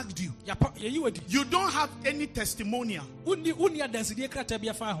have sacked you. You don't have any testimonial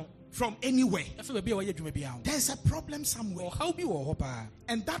from anywhere. There's a problem somewhere.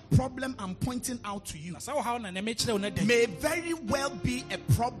 And that problem I'm pointing out to you may very well be a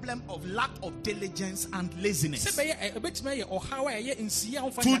problem of lack of diligence and laziness. Today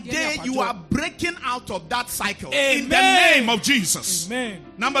you are breaking out of that cycle. Amen. In the name of Jesus. Amen.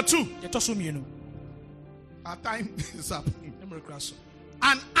 Number 2. Our time is up.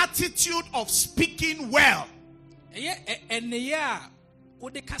 An attitude of speaking well.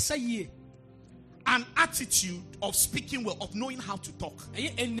 An attitude of speaking well, of knowing how to talk. You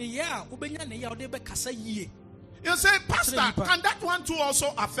say, Pastor, can that one too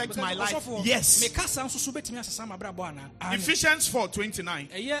also affect my life? Yes. Ephesians 4:29.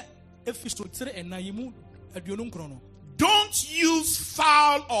 Don't use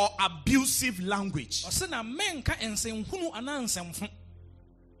foul or abusive language,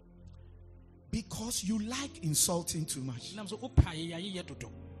 because you like insulting too much.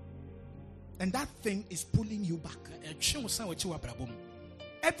 And that thing is pulling you back.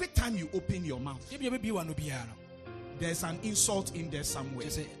 Every time you open your mouth, there's an insult in there somewhere.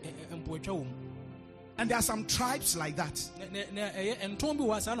 And there are some tribes like that.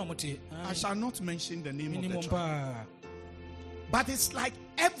 I shall not mention the name of the tribe. But it's like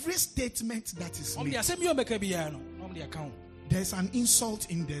every statement that is made, there's an insult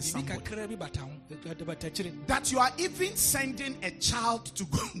in there somewhere. That you are even sending a child to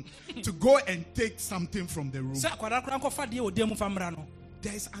go and take something from the room.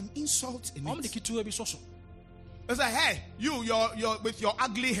 There's an insult in it. It's like, hey, you're with your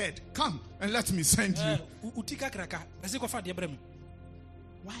ugly head, come and let me send you.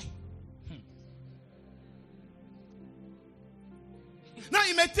 Why? Now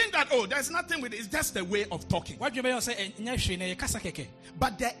you may think that, oh, there's nothing with it. It's just the way of talking. But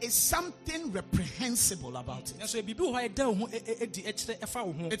there is something reprehensible about it.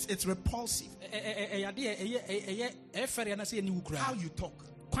 It's repulsive. How you talk.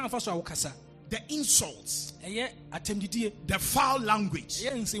 The insults, the foul language,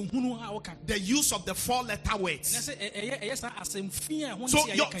 the use of the 4-letter words.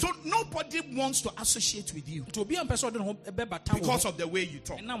 So nobody wants to associate with you because of the way you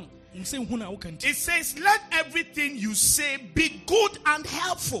talk. It says, let everything you say be good and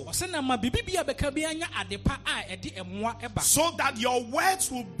helpful, so that your words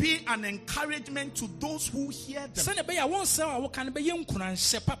will be an encouragement to those who hear them.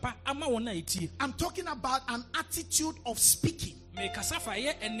 I'm talking about an attitude of speaking.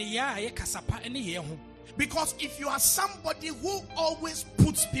 Because if you are somebody who always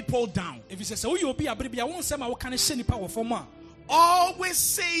puts people down, always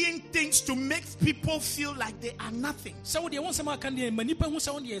saying things to make people feel like they are nothing,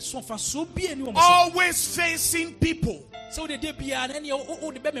 always facing people,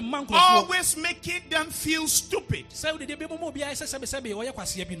 always making them feel stupid,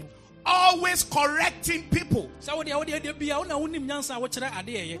 always correcting people. Why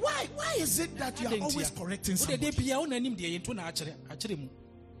is it that you are always correcting somebody?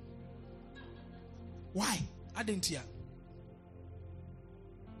 Why?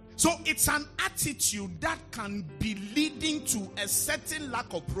 So it's an attitude that can be leading to a certain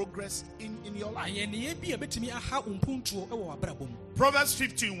lack of progress in your life. Proverbs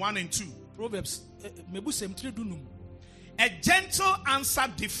 15:1 and 2. A gentle answer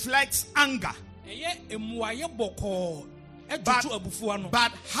deflects anger,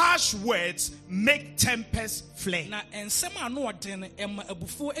 but harsh words make tempers flare.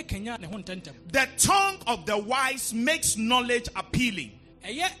 The tongue of the wise makes knowledge appealing,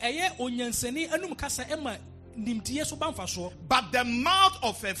 but the mouth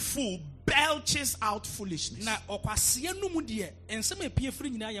of a fool belches out foolishness.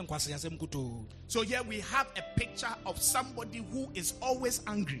 So here we have a picture of somebody who is always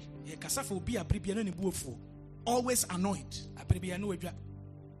angry, always annoyed,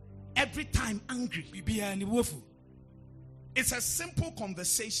 every time angry. It's a simple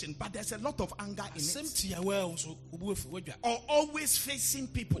conversation, but there's a lot of anger in it. Or always facing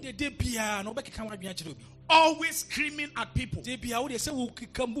people. Always screaming at people.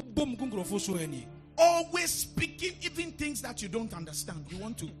 Always speaking even things that you don't understand. You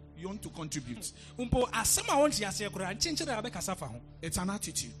want to contribute. It's an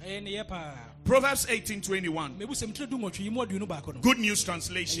attitude. Proverbs 18:21. Good News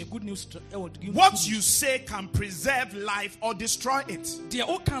Translation. What you say can preserve life or destroy it.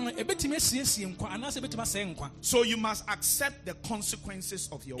 So you must accept the consequences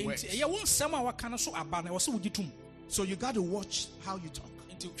of your words. So you got to watch how you talk.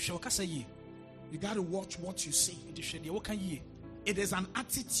 You got to watch what you say. It is an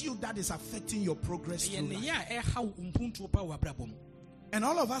attitude that is affecting your progress through life. And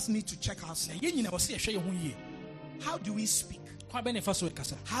all of us need to check ourselves. How do we speak? How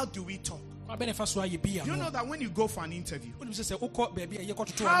do we talk? You know that when you go for an interview,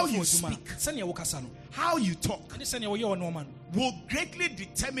 how you speak, how you talk will greatly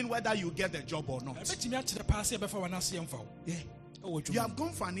determine whether you get the job or not. Yeah. You have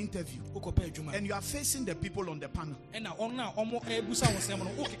gone for an interview and you are facing the people on the panel.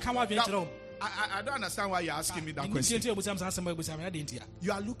 I don't understand why you're asking me that question.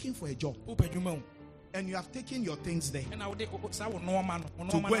 You are looking for a job and you have taken your things there to go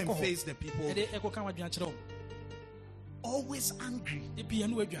and face the people. Always angry,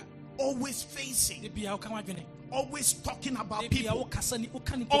 always facing, always talking about people,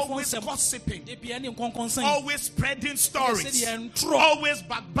 always gossiping, always spreading stories, always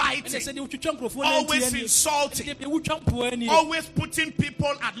backbiting, always insulting, always putting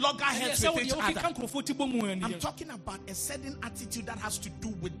people at loggerheads with each other. I'm talking about a certain attitude that has to do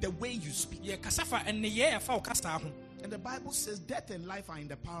with the way you speak. And the Bible says death and life are in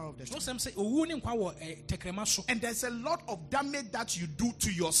the power of the tongue. And there's a lot of damage that you do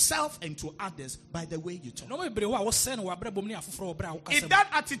to yourself and to others by the way you talk. If that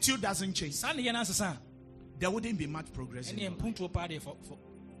attitude doesn't change, there wouldn't be much progress in your life.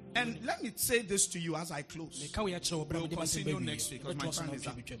 And let me say this to you as I close. We'll continue next week because my time is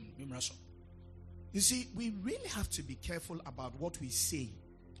up. You see, we really have to be careful about what we say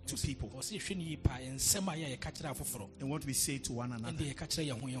to people and what we say to one another,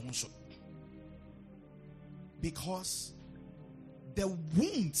 because the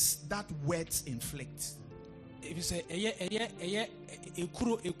wounds that words inflict,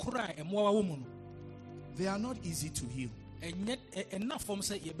 they are not easy to heal.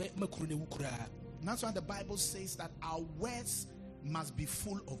 That's why the Bible says that our words must be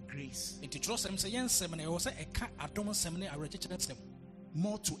full of grace,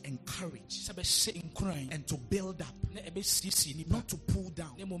 more to encourage and to build up, not to pull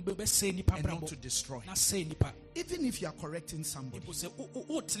down and not to destroy. Even if you are correcting somebody, you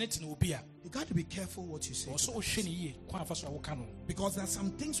got to be careful what you say, because there are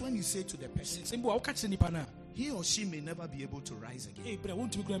some things when you say to the person, he or she may never be able to rise again,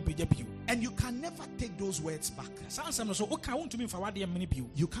 and you can never take those words back.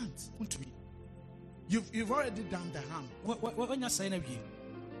 You can't. You've already done the harm.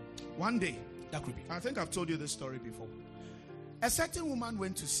 One day, I think I've told you this story before. A certain woman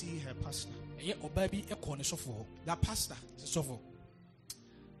went to see her pastor. The pastor,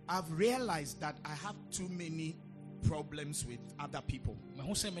 I've realized that I have too many problems with other people.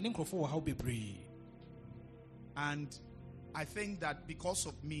 And I think that because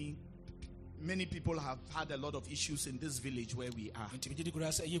of me, many people have had a lot of issues in this village where we are.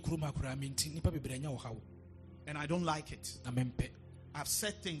 And I don't like it. I've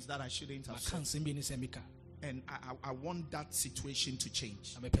said things that I shouldn't have said. And I want that situation to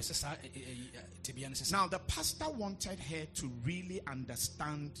change. Now, the pastor wanted her to really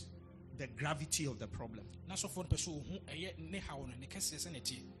understand the gravity of the problem.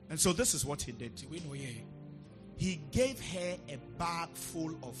 And so this is what he did. He gave her a bag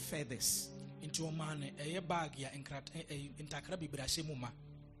full of feathers and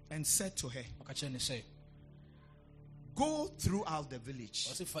said to her, go throughout the village.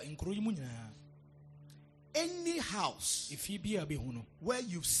 Any house where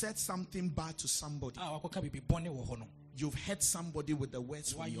you've said something bad to somebody, you've hurt somebody with the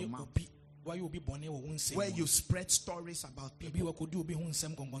words from your mouth, where you spread stories about people,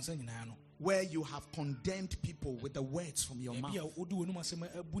 where you have condemned people with the words from your mouth,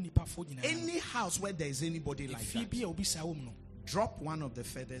 any house where there is anybody like that, drop one of the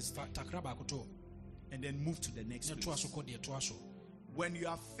feathers and then move to the next place. When you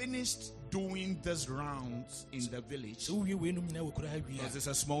are finished doing this rounds in the village, because it's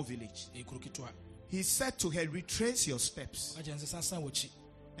a small village, He said to her, retrace your steps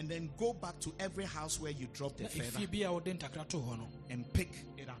and then go back to every house where you dropped the feather and pick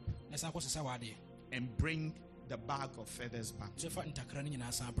it up and bring the bag of feathers back.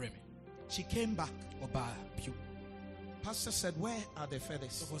 She came back. Pastor said, where are the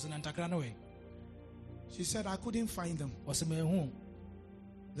feathers? She said, I couldn't find them.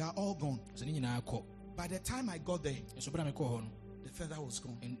 They are all gone. By the time I got there, the feather was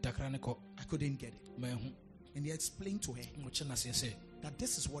gone. I couldn't get it. And he explained to her that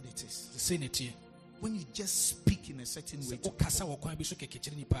this is what it is. When you just speak in a certain way to people,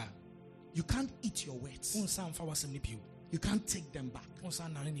 you can't eat your words. You can't take them back.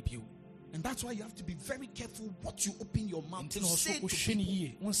 And that's why you have to be very careful what you open your mouth to say to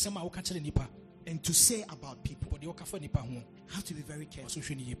people and to say about people. You have to be very careful.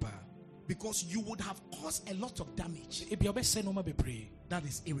 Because you would have caused a lot of damage that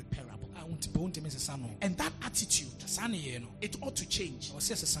is irreparable. And that attitude, it ought to change.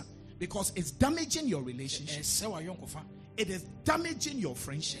 Because it's damaging your relationship. It is damaging your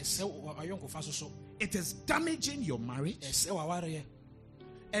friendship. It is damaging your marriage.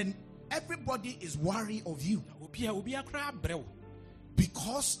 And everybody is worried of you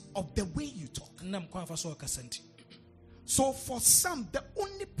because of the way you talk. So for some, the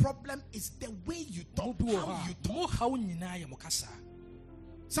only problem is the way you talk, how you talk.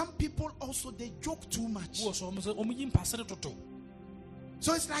 Some people also, they joke too much. So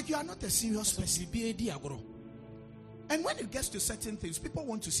it's like you are not a serious person. And when it gets to certain things, people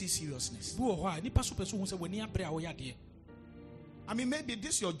want to see seriousness. I mean, maybe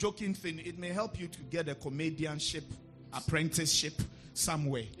this your joking thing, it may help you to get a comedianship, apprenticeship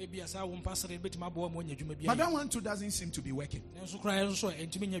somewhere. But that one too doesn't seem to be working.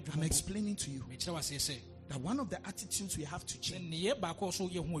 I'm explaining to you that one of the attitudes we have to change is how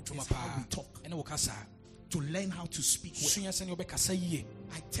we talk. To learn how to speak well.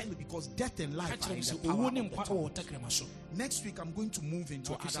 I tell you, because death and life are in the power of the tongue. Next week I'm going to move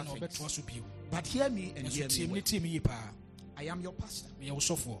into other things. But hear me and hear me well. I am your pastor.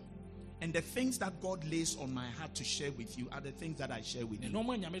 And the things that God lays on my heart to share with you are the things that I share with you.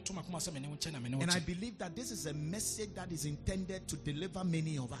 And I believe that this is a message that is intended to deliver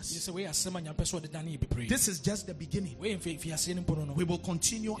many of us. This is just the beginning. We will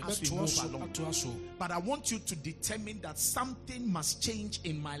continue as we move along. But I want you to determine that something must change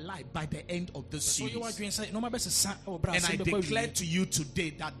in my life by the end of this series. And I declare to you today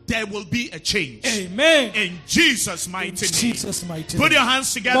that there will be a change. Amen. In Jesus' mighty name. Put your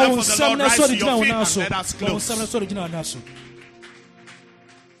hands together for the Lord. Rise to your feet and let us close.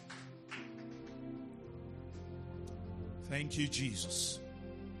 Thank you, Jesus.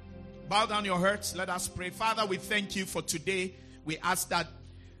 Bow down your hearts. Let us pray. Father, we thank you for today. We ask that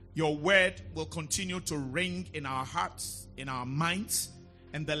your word will continue to ring in our hearts, in our minds,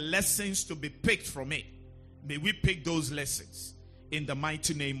 and the lessons to be picked from it. May we pick those lessons in the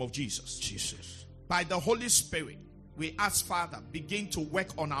mighty name of Jesus. Jesus. By the Holy Spirit, we ask, Father, begin to work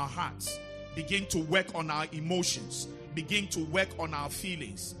on our hearts. Begin to work on our emotions. Begin to work on our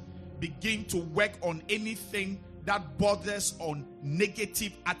feelings. Begin to work on anything that borders on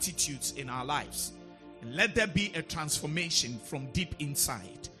negative attitudes in our lives. And let there be a transformation from deep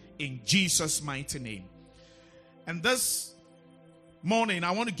inside. In Jesus' mighty name. And this morning,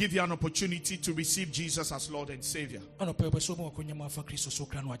 I want to give you an opportunity to receive Jesus as Lord and Savior.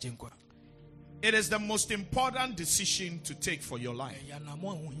 It is the most important decision to take for your life.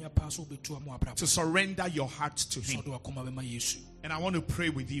 To surrender your heart to Him. And I want to pray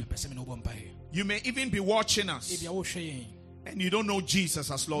with you. You may even be watching us and you don't know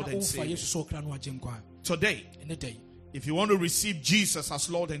Jesus as Lord and Savior. Today, if you want to receive Jesus as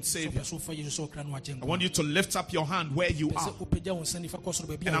Lord and Savior, I want you to lift up your hand where you are.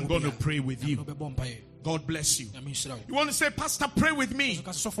 And I'm going to pray with you. God bless you. You want to say, Pastor, pray with me.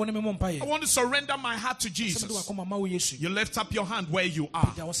 I want to surrender my heart to Jesus. You lift up your hand where you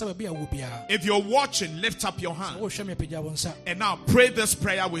are. If you're watching, lift up your hand. And now pray this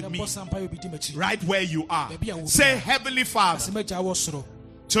prayer with me. Right where you are. Say, Heavenly Father,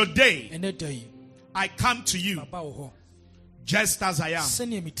 today I come to you just as I am.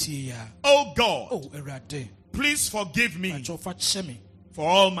 Oh God, please forgive me for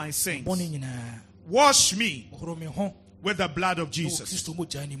all my sins. Wash me with the blood of Jesus.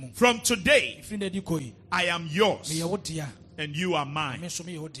 From today, I am yours and you are mine.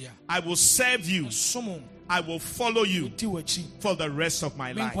 I will serve you. I will follow you for the rest of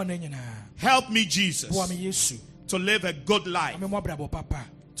my life. Help me, Jesus, to live a good life,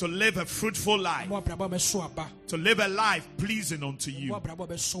 to live a fruitful life, to live a life pleasing unto you.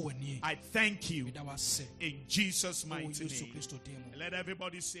 I thank you in Jesus' mighty name. Let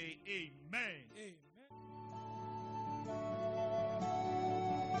everybody say amen.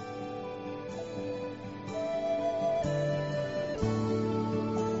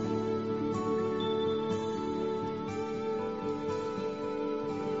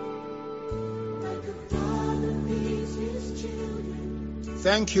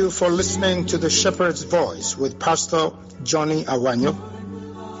 Thank you for listening to the Shepherd's Voice with Pastor Johnny Awanyo.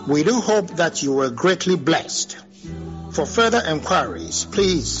 We do hope that you were greatly blessed. For further enquiries,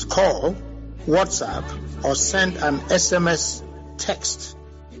 please call, WhatsApp, or send an SMS text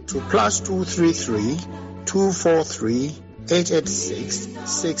to +233 243 886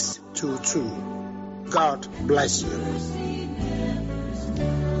 622. God bless you.